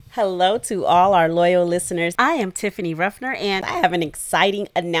Hello to all our loyal listeners. I am Tiffany Ruffner, and I have an exciting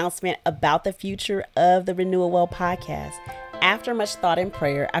announcement about the future of the Renewal Well podcast. After much thought and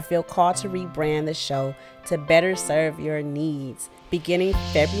prayer, I feel called to rebrand the show to better serve your needs. Beginning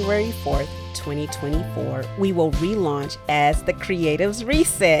February 4th, 2024, we will relaunch as the Creatives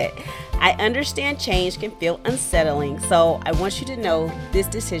Reset. I understand change can feel unsettling, so I want you to know this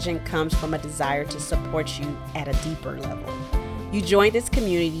decision comes from a desire to support you at a deeper level. You joined this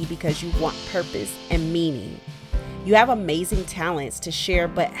community because you want purpose and meaning. You have amazing talents to share,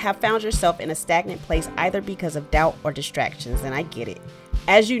 but have found yourself in a stagnant place either because of doubt or distractions, and I get it.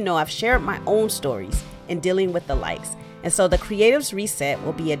 As you know, I've shared my own stories in dealing with the likes, and so the Creatives Reset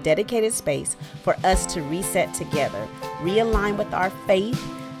will be a dedicated space for us to reset together, realign with our faith,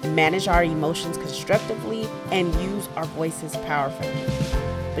 manage our emotions constructively, and use our voices powerfully.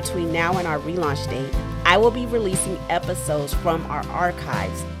 Between now and our relaunch date, I will be releasing episodes from our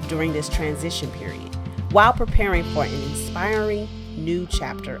archives during this transition period while preparing for an inspiring new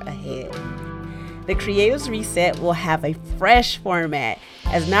chapter ahead. The Creatives Reset will have a fresh format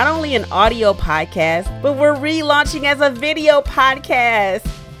as not only an audio podcast, but we're relaunching as a video podcast.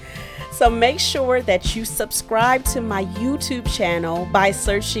 So make sure that you subscribe to my YouTube channel by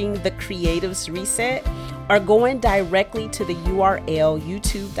searching The Creatives Reset or going directly to the URL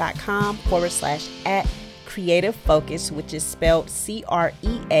youtube.com/@Creative Focus, which is spelled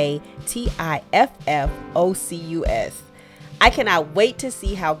CreatiffFocus. I cannot wait to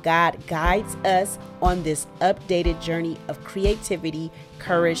see how God guides us on this updated journey of creativity,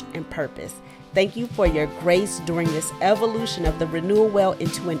 courage, and purpose. Thank you for your grace during this evolution of the Renewal Well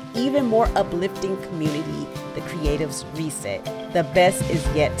into an even more uplifting community, the Creatives Reset. The best is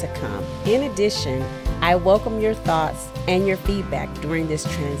yet to come. In addition, I welcome your thoughts and your feedback during this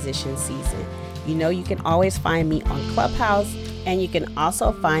transition season. You know you can always find me on Clubhouse, and you can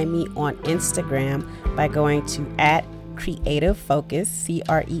also find me on Instagram by going to @Creative Focus,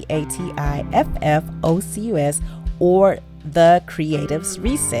 CreatiffFocus, or The Creatives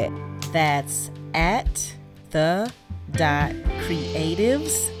Reset. That's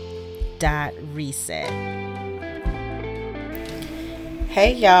 @the.creatives.reset.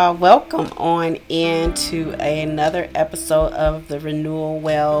 Hey y'all, welcome on into another episode of the Renewal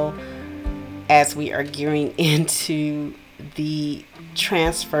Well as we are gearing into the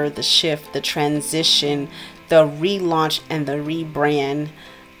transfer, the shift, the transition, the relaunch, and the rebrand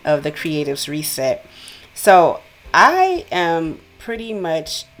of the Creatives Reset. So I am pretty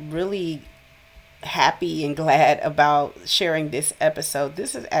much really happy and glad about sharing this episode.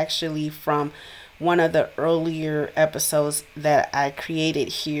 This is actually from one of the earlier episodes that I created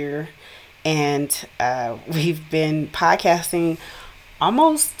here, and we've been podcasting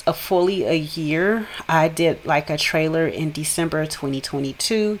almost fully a year. I did like a trailer in December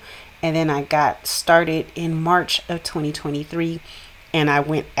 2022, and then I got started in March of 2023, and I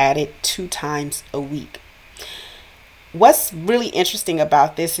went at it 2 times a week. What's really interesting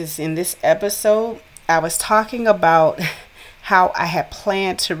about this is in this episode, I was talking about how I had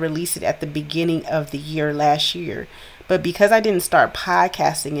planned to release it at the beginning of the year last year. But because I didn't start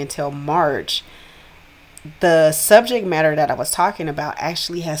podcasting until March, the subject matter that I was talking about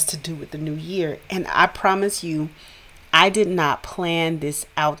actually has to do with the new year. And I promise you, I did not plan this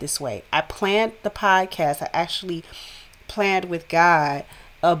out this way. I planned the podcast. I actually planned with God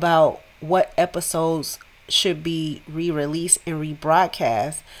about what episodes should be re-released and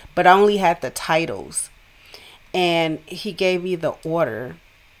rebroadcast, but I only had the titles, and he gave me the order.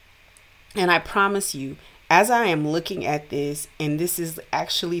 And I promise you, as I am looking at this, and this is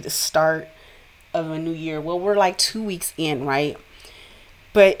actually the start of a new year, well, we're like 2 weeks in, right?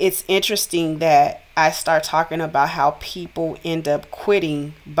 But it's interesting that I start talking about how people end up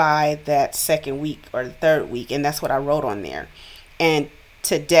quitting by that second week or the third week, and that's what I wrote on there. And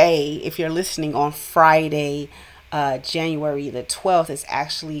today, if you're listening on Friday, January the 12th, is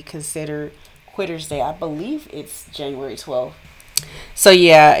actually considered Quitter's Day. I believe it's January 12th. So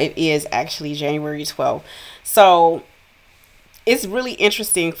yeah, it is actually January 12th. So it's really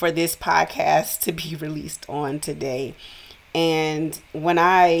interesting for this podcast to be released on today. And when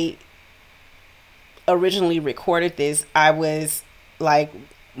I originally recorded this, I was like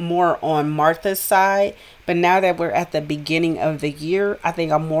more on Martha's side, but now that we're at the beginning of the year, I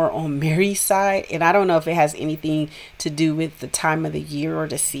think I'm more on Mary's side. And I don't know if it has anything to do with the time of the year or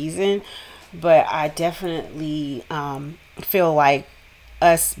the season, but I definitely feel like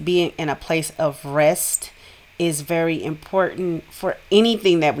us being in a place of rest is very important for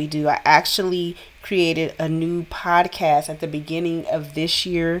anything that we do. I actually created a new podcast at the beginning of this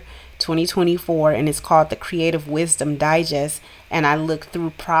year 2024, and it's called the Creative Wisdom Digest. And I look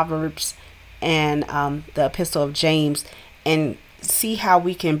through Proverbs and the Epistle of James and see how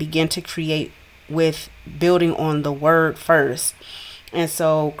we can begin to create with building on the word first. And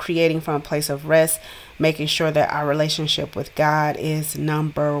so, creating from a place of rest, making sure that our relationship with God is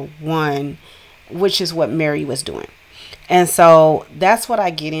number one, which is what Mary was doing. And so that's what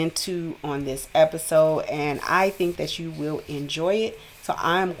I get into on this episode, and I think that you will enjoy it. So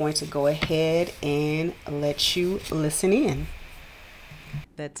I'm going to go ahead and let you listen in.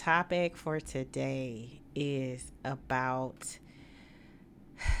 The topic for today is about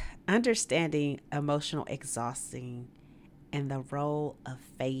understanding emotional exhausting and the role of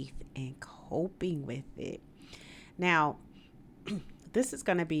faith in coping with it. Now, this is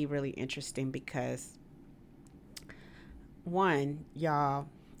going to be really interesting because, one, y'all,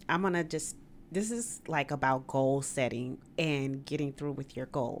 I'm going to just, this is like about goal setting and getting through with your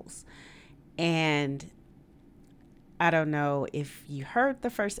goals. And I don't know if you heard the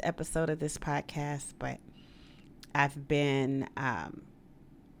first episode of this podcast, but I've been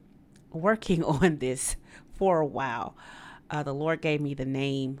working on this for a while. The Lord gave me the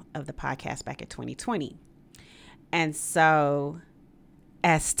name of the podcast back in 2020. And so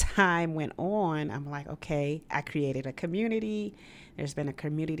as time went on, I'm like, okay, I created a community. There's been a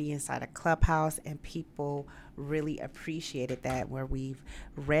community inside a Clubhouse, and people really appreciated that, where we've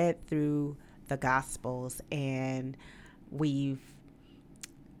read through the Gospels and we've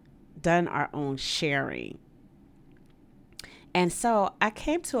done our own sharing. And so I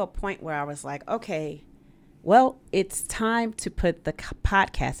came to a point where I was like, okay, well, it's time to put the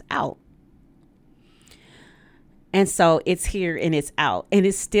podcast out. And so it's here and it's out, and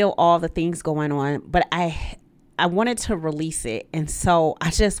it's still all the things going on, but I wanted to release it. And so I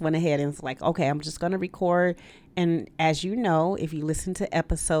just went ahead and was like, okay, I'm just going to record. And as you know, if you listen to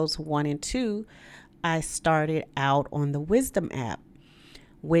episodes 1 and 2, I started out on the Wisdom app,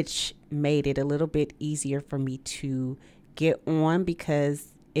 which made it a little bit easier for me to get on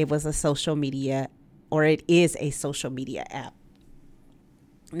because it was a social media, or it is a social media app.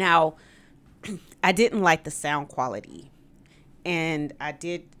 Now, I didn't like the sound quality, and I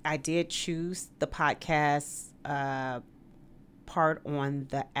did choose the podcast part on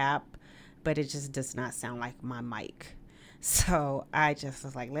the app, but it just does not sound like my mic. So I just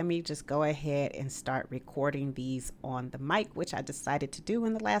was like, let me just go ahead and start recording these on the mic, which I decided to do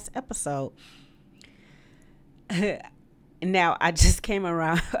in the last episode. Now, I just came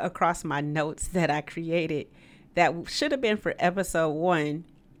around across my notes that I created that should have been for episode 1.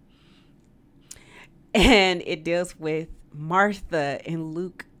 And it deals with Martha in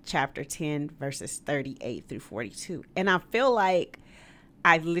Luke chapter 10, verses 38 through 42. And I feel like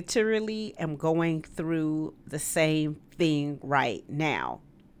I literally am going through the same thing right now.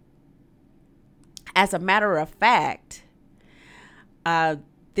 As a matter of fact, I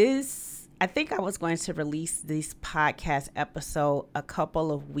think I was going to release this podcast episode a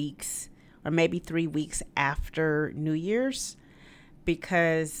couple of weeks, or maybe 3 weeks after New Year's,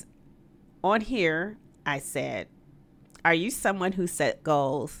 because on here I said, are you someone who set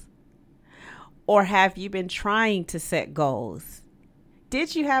goals? Or have you been trying to set goals?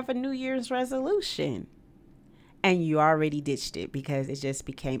 Did you have a New Year's resolution? And you already ditched it because it just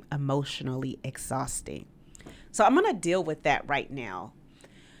became emotionally exhausting. So I'm going to deal with that right now.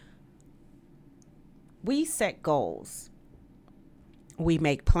 We set goals. We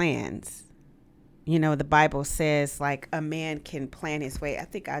make plans. You know, the Bible says like a man can plan his way. I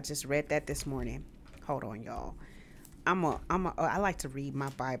think I just read that this morning. Hold on, y'all. I like to read my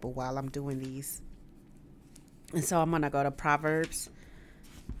Bible while I'm doing these. And so I'm going to go to Proverbs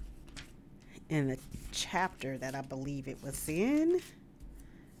in the chapter that I believe it was in.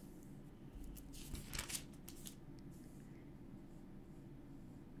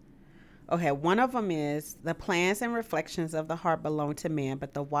 Okay, one of them is, the plans and reflections of the heart belong to man,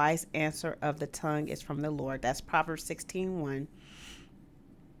 but the wise answer of the tongue is from the Lord. That's Proverbs 16:1.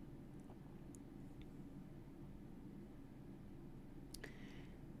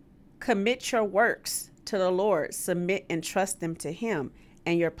 Commit your works to the Lord, submit and trust them to him,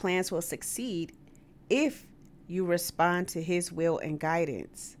 and your plans will succeed if you respond to his will and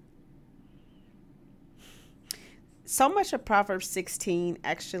guidance. So much of Proverbs 16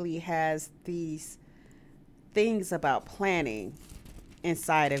 actually has these things about planning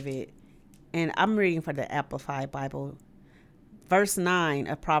inside of it. And I'm reading for the Amplified Bible. Verse 9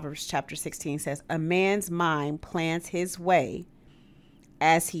 of Proverbs chapter 16 says, a man's mind plans his way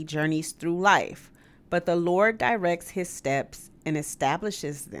as he journeys through life, but the Lord directs his steps and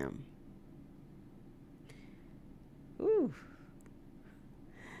establishes them. Ooh.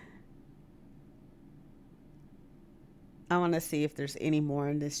 I want to see if there's any more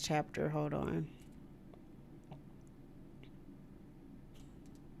in this chapter. Hold on.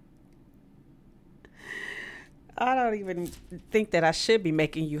 I don't even think that I should be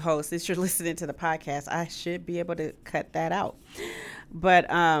making you host. Since you're listening to the podcast, I should be able to cut that out. But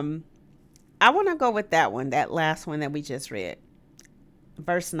I want to go with that one, that last one that we just read.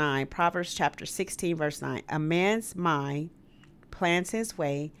 Verse 9, Proverbs chapter 16, verse 9. A man's mind plans his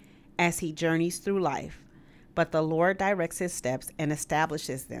way as he journeys through life, but the Lord directs his steps and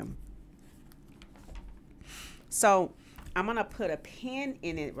establishes them. So I'm going to put a pin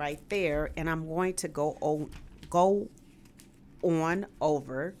in it right there, and I'm going to go on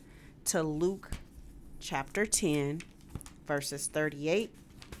over to Luke chapter 10, verses 38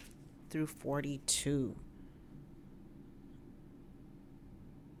 through 42.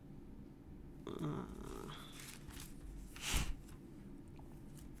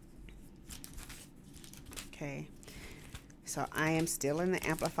 Okay, so I am still in the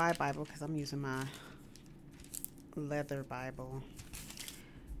Amplified Bible because I'm using my leather Bible.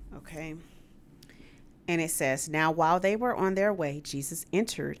 Okay. And it says, now while they were on their way, Jesus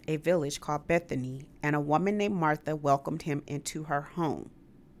entered a village called Bethany, and a woman named Martha welcomed him into her home.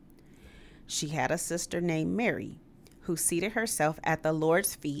 She had a sister named Mary, who seated herself at the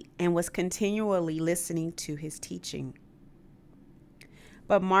Lord's feet and was continually listening to his teaching.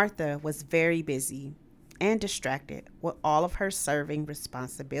 But Martha was very busy and distracted with all of her serving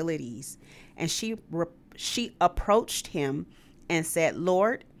responsibilities, and she approached him and said,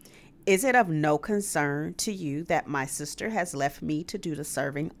 Lord, is it of no concern to you that my sister has left me to do the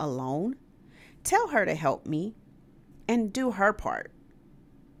serving alone? Tell her to help me and do her part.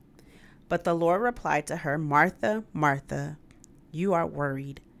 But the Lord replied to her, Martha, Martha, you are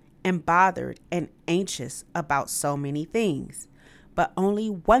worried and bothered and anxious about so many things, but only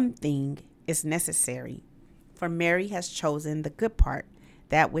one thing is necessary. For Mary has chosen the good part,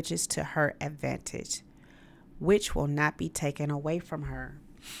 that which is to her advantage, which will not be taken away from her.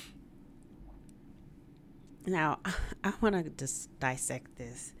 Now, I want to just dissect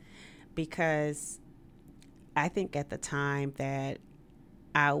this, because I think at the time that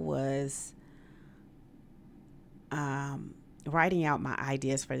I was writing out my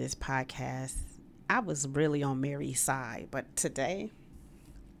ideas for this podcast, I was really on Mary's side. But today,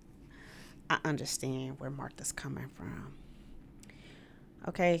 I understand where Martha's coming from.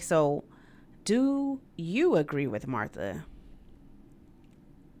 Okay, so do you agree with Martha?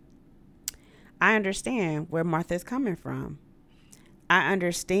 I understand where Martha's coming from. I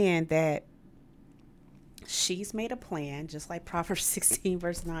understand that she's made a plan, just like Proverbs 16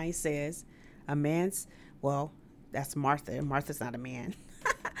 verse 9 says, that's Martha. Martha's not a man.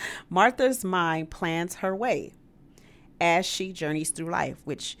 Martha's mind plans her way as she journeys through life,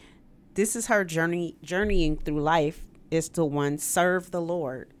 which this is her journeying through life is to one, serve the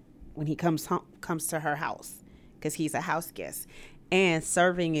Lord when he comes to her house, because he's a house guest. And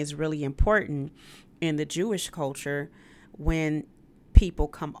serving is really important in the Jewish culture. When people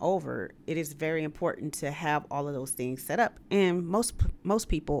come over, it is very important to have all of those things set up. And most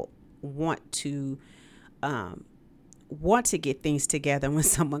people want to get things together when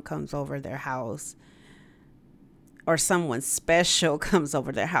someone comes over their house, or someone special comes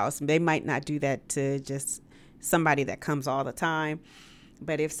over their house. They might not do that to just somebody that comes all the time.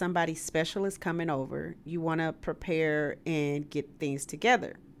 But if somebody special is coming over, you want to prepare and get things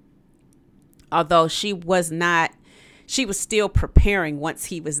together. Although she was still preparing once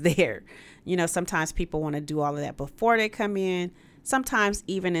he was there. You know, sometimes people want to do all of that before they come in. Sometimes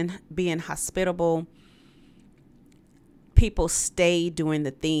even in being hospitable, people stay doing the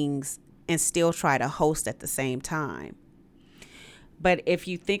things and still try to host at the same time. But if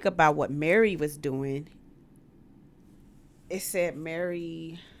you think about what Mary was doing, it said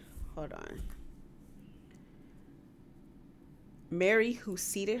Mary, Mary, who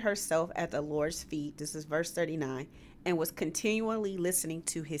seated herself at the Lord's feet, this is verse 39, and was continually listening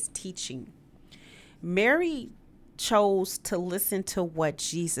to his teaching. Mary chose to listen to what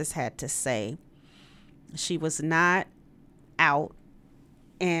Jesus had to say. She was not out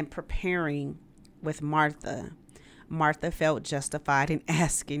and preparing with Martha. Martha felt justified in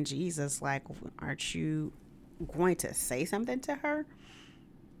asking Jesus, like, aren't you going to say something to her?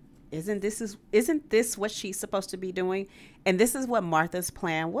 Isn't this what she's supposed to be doing? And this is what Martha's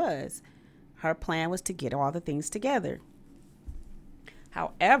plan was. Her plan was to get all the things together.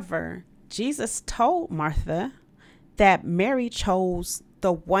 However, Jesus told Martha that Mary chose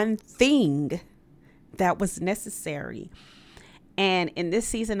the one thing that was necessary. And in this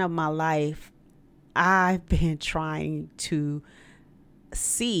season of my life, I've been trying to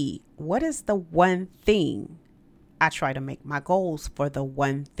see what is the one thing I try to make my goals for the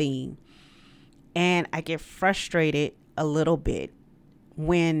one thing. And I get frustrated a little bit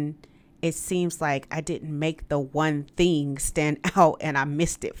when it seems like I didn't make the one thing stand out and I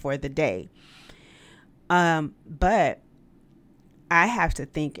missed it for the day. But I have to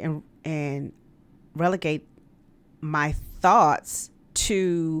think and relegate my thoughts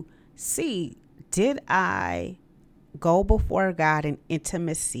to see, did I go before God in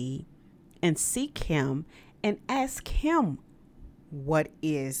intimacy and seek him and ask him what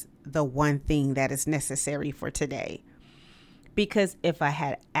is the one thing that is necessary for today? Because if I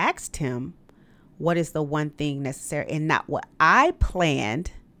had asked him what is the one thing necessary and not what I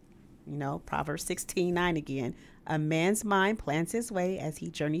planned, Proverbs 16:9 again, a man's mind plans his way as he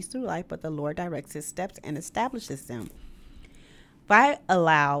journeys through life, but the Lord directs his steps and establishes them. If I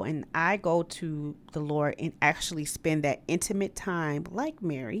allow and I go to the Lord and actually spend that intimate time like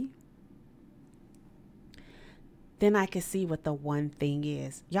Mary, then I can see what the one thing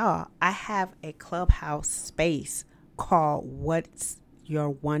is. Y'all, I have a clubhouse space called What's Your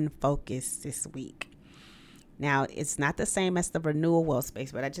One Focus this week. Now, it's not the same as the renewal well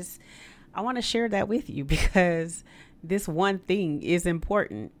space, but I want to share that with you because this one thing is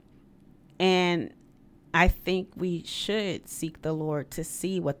important. And I think we should seek the Lord to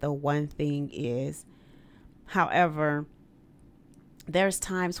see what the one thing is. However, there's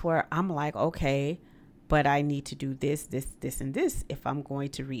times where I'm like, okay, but I need to do this, and this if I'm going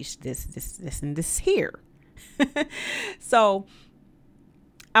to reach this, and this here. So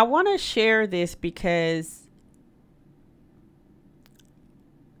I want to share this because,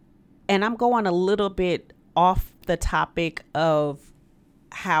 and I'm going a little bit off the topic of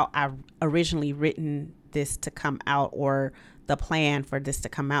how I originally written this to come out, or the plan for this to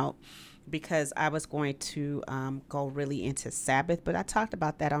come out, because I was going to go really into Sabbath, but I talked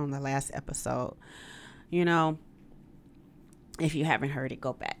about that on the last episode. If you haven't heard it,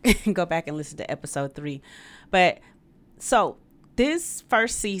 go back and listen to episode 3. But so this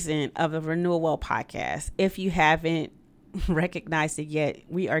first season of the Renewal Well podcast, if you haven't recognized it yet,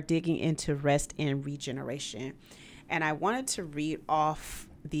 we are digging into rest and regeneration. And I wanted to read off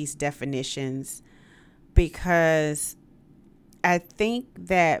these definitions because I think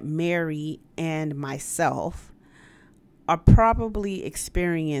that Mary and myself are probably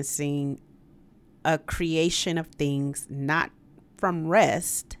experiencing a creation of things not from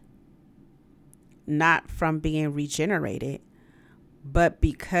rest, not from being regenerated, but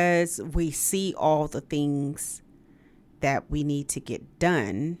because we see all the things that we need to get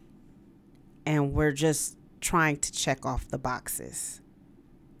done and we're just trying to check off the boxes.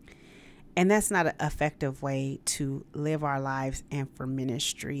 And that's not an effective way to live our lives and for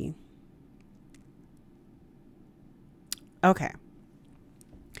ministry. Okay.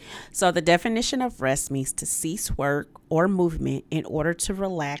 So the definition of rest means to cease work or movement in order to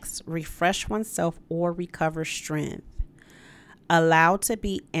relax, refresh oneself, or recover strength. Allowed to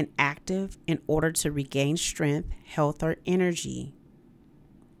be inactive in order to regain strength, health, or energy.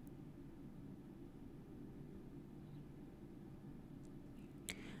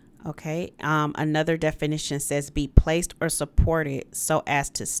 Okay. Another definition says be placed or supported so as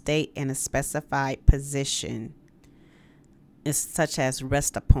to stay in a specified position. Is such as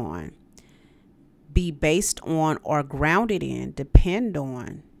rest upon, be based on or grounded in, depend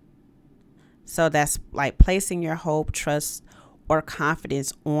on. So that's like placing your hope, trust, or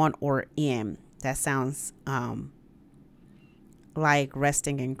confidence on or in. That sounds like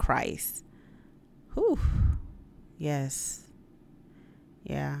resting in Christ. Whew. Yes.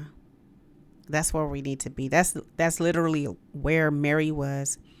 Yeah. That's where we need to be. That's literally where Mary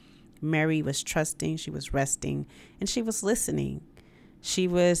was. Mary was trusting, she was resting, and she was listening. She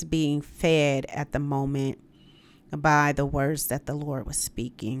was being fed at the moment by the words that the Lord was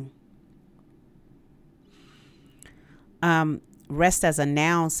speaking. Rest as a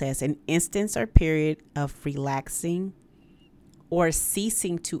noun says an instance or period of relaxing or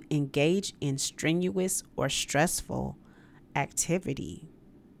ceasing to engage in strenuous or stressful activity,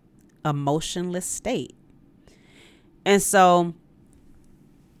 a motionless state. And so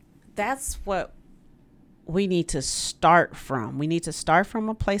that's what we need to start from. We need to start from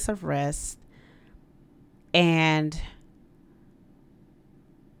a place of rest. And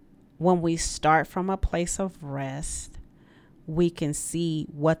when we start from a place of rest, we can see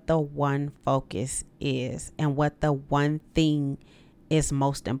what the one focus is and what the one thing is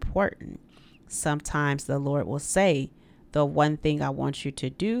most important. Sometimes the Lord will say, the one thing I want you to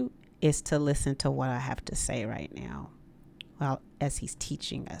do is to listen to what I have to say right now. Well, as he's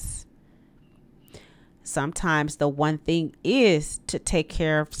teaching us. Sometimes the one thing is to take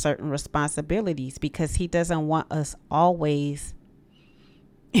care of certain responsibilities because he doesn't want us always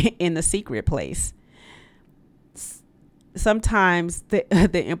in the secret place. Sometimes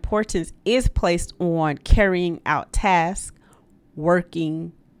the importance is placed on carrying out tasks,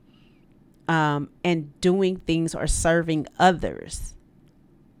 working, and doing things or serving others.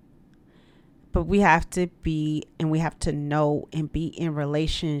 But we have to be, and we have to know and be in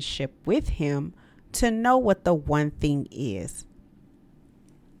relationship with him to know what the one thing is.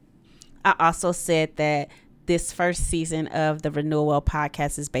 I also said that this first season of the Renewal Well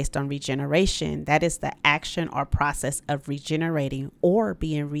podcast is based on regeneration. That is the action or process of regenerating or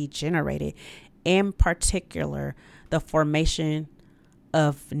being regenerated. In particular, the formation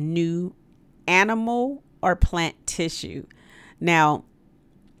of new animal or plant tissue. Now,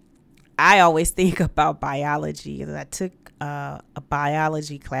 I always think about biology. I took a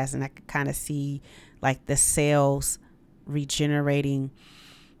biology class and I could kind of see like the cells regenerating.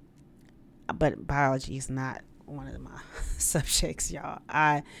 But biology is not one of my subjects, y'all.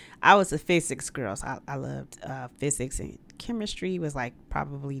 I was a physics girl. So I loved physics, and chemistry was like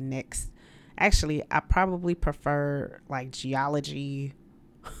probably next. Actually, I probably prefer like geology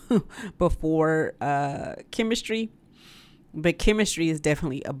before chemistry. But chemistry is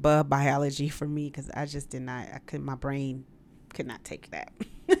definitely above biology for me because my brain could not take that.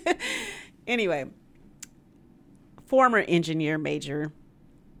 Anyway, former engineer major.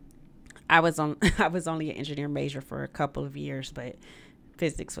 I was only an engineer major for a couple of years, but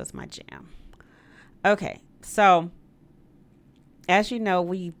physics was my jam. Okay, so as you know,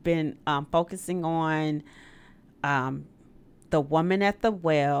 we've been focusing on the woman at the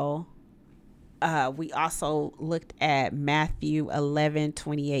well. We also looked at Matthew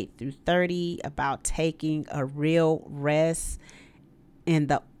 11:28-30 about taking a real rest in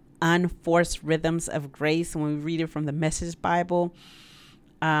the unforced rhythms of grace. When we read it from the Message Bible,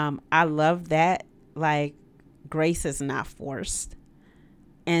 I love that. Like, grace is not forced.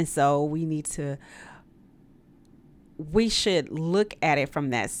 And so we should look at it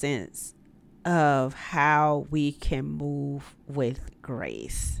from that sense of how we can move with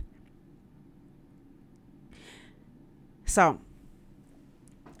grace. So,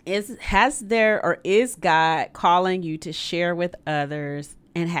 is God calling you to share with others,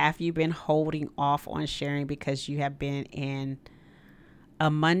 and have you been holding off on sharing because you have been in a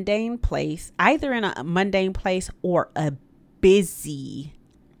mundane place, either in a mundane place or a busy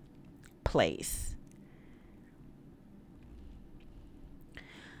place?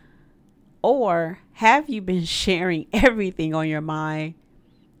 Or have you been sharing everything on your mind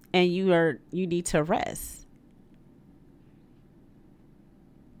and you need to rest?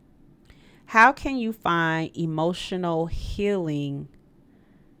 How can you find emotional healing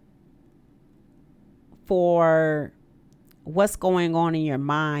for what's going on in your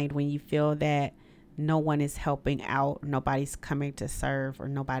mind when you feel that no one is helping out, nobody's coming to serve, or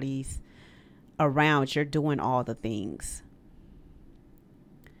nobody's around? You're doing all the things.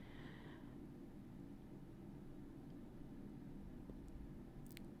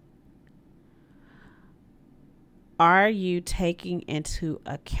 Are you taking into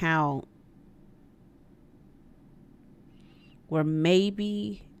account where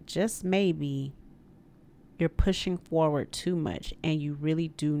maybe, just maybe, you're pushing forward too much and you really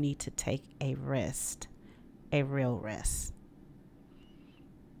do need to take a rest, a real rest?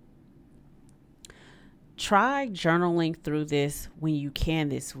 Try journaling through this when you can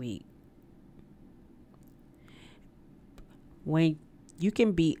this week. When you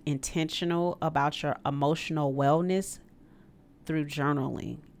can be intentional about your emotional wellness through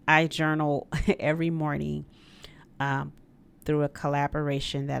journaling. I journal every morning through a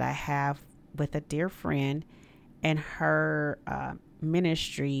collaboration that I have with a dear friend and her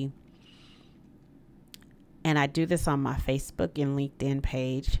ministry. And I do this on my Facebook and LinkedIn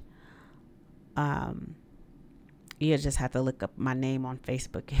page. You just have to look up my name on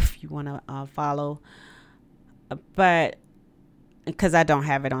Facebook if you want to follow. But because I don't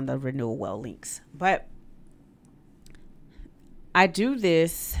have it on the Renewal Well links. But I do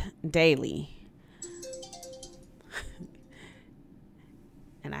this daily.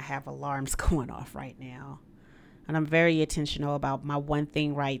 And I have alarms going off right now. And I'm very intentional about my one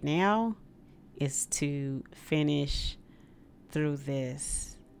thing right now is to finish through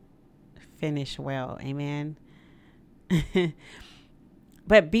this. Finish well. Amen.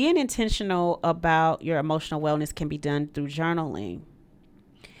 But being intentional about your emotional wellness can be done through journaling.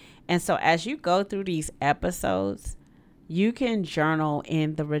 And so as you go through these episodes, you can journal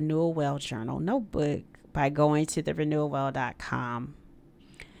in the Renewal Well Journal notebook by going to therenewalwell.com.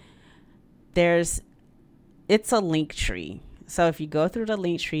 There's it's a link tree. So if you go through the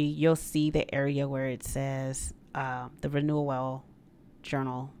link tree, you'll see the area where it says the Renewal Well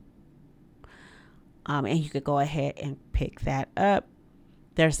Journal. And you could go ahead and pick that up.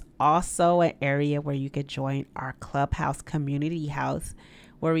 There's also an area where you could join our Clubhouse community house,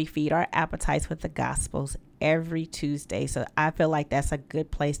 where we feed our appetites with the Gospels every Tuesday. So I feel like that's a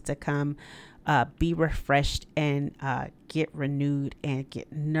good place to come, be refreshed and get renewed and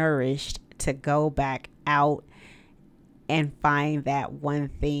get nourished to go back out and find that one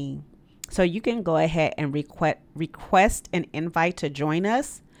thing. So you can go ahead and request an invite to join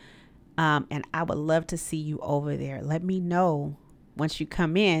us. And I would love to see you over there. Let me know once you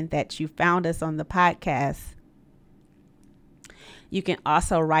come in that you found us on the podcast. You can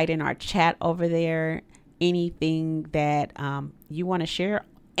also write in our chat over there anything that you want to share.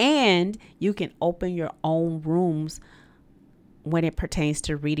 And you can open your own rooms when it pertains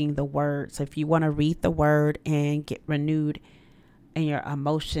to reading the word. So if you want to read the word and get renewed in your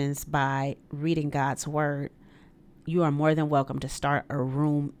emotions by reading God's word, you are more than welcome to start a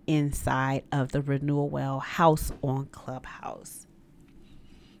room inside of the Renewal Well house on Clubhouse.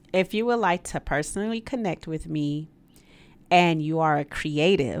 If you would like to personally connect with me and you are a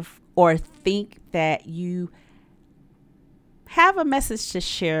creative or think that you have a message to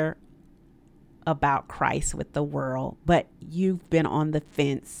share about Christ with the world, but you've been on the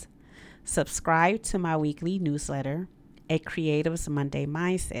fence, subscribe to my weekly newsletter, A Creative's Monday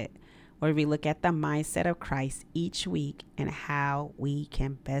Mindset, where we look at the mindset of Christ each week and how we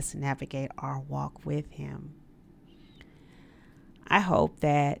can best navigate our walk with Him. I hope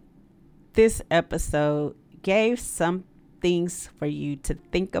that this episode gave some things for you to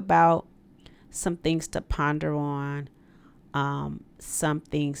think about, some things to ponder on, some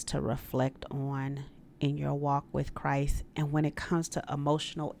things to reflect on in your walk with Christ. And when it comes to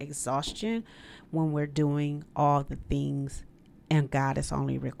emotional exhaustion, when we're doing all the things and God is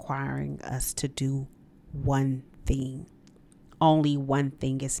only requiring us to do one thing, only one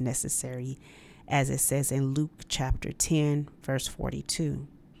thing is necessary, as it says in Luke chapter 10, verse 42.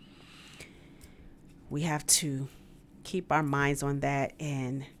 We have to keep our minds on that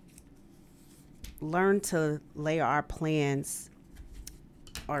and learn to lay our plans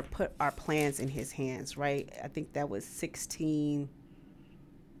or put our plans in His hands, right? I think that was 16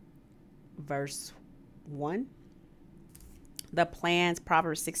 verse 1. The plans,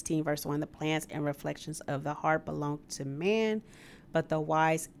 Proverbs 16 verse 1, the plans and reflections of the heart belong to man, but the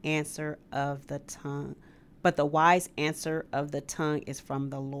wise answer of the tongue is from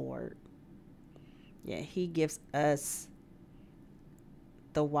the Lord. Yeah, He gives us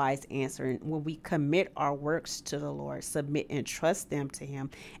the wise answer. And when we commit our works to the Lord, submit and trust them to Him.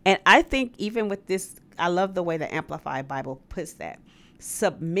 And I think even with this, I love the way the Amplified Bible puts that.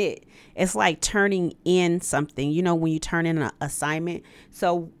 Submit. It's like turning in something, when you turn in an assignment.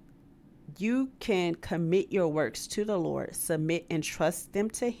 So you can commit your works to the Lord, submit and trust them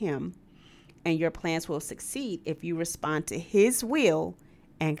to Him, and your plans will succeed if you respond to His will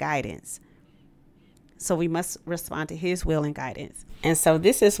and guidance. So we must respond to His will and guidance. And so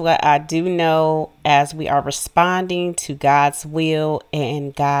this is what I do know: as we are responding to God's will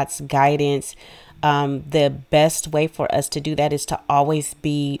and God's guidance, the best way for us to do that is to always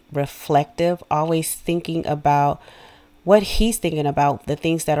be reflective, always thinking about what He's thinking about, the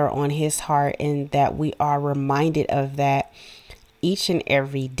things that are on His heart, and that we are reminded of that each and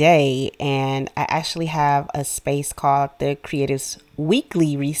every day. And I actually have a space called the Creatives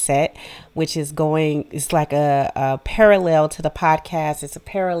Weekly Reset, which is it's like a parallel to the podcast. It's a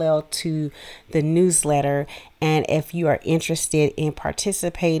parallel to the newsletter. And if you are interested in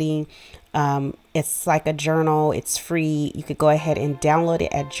participating, it's like a journal. It's free. You could go ahead and download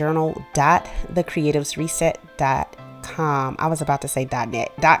it at journal.thecreativesreset.com. I was about to say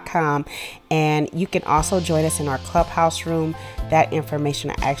 .net.com. And you can also join us in our Clubhouse room. That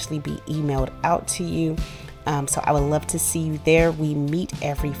information will actually be emailed out to you. So I would love to see you there. We meet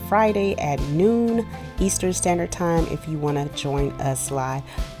every Friday at noon Eastern Standard Time if you want to join us live.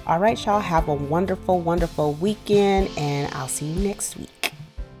 All right, y'all, have a wonderful, wonderful weekend, and I'll see you next week.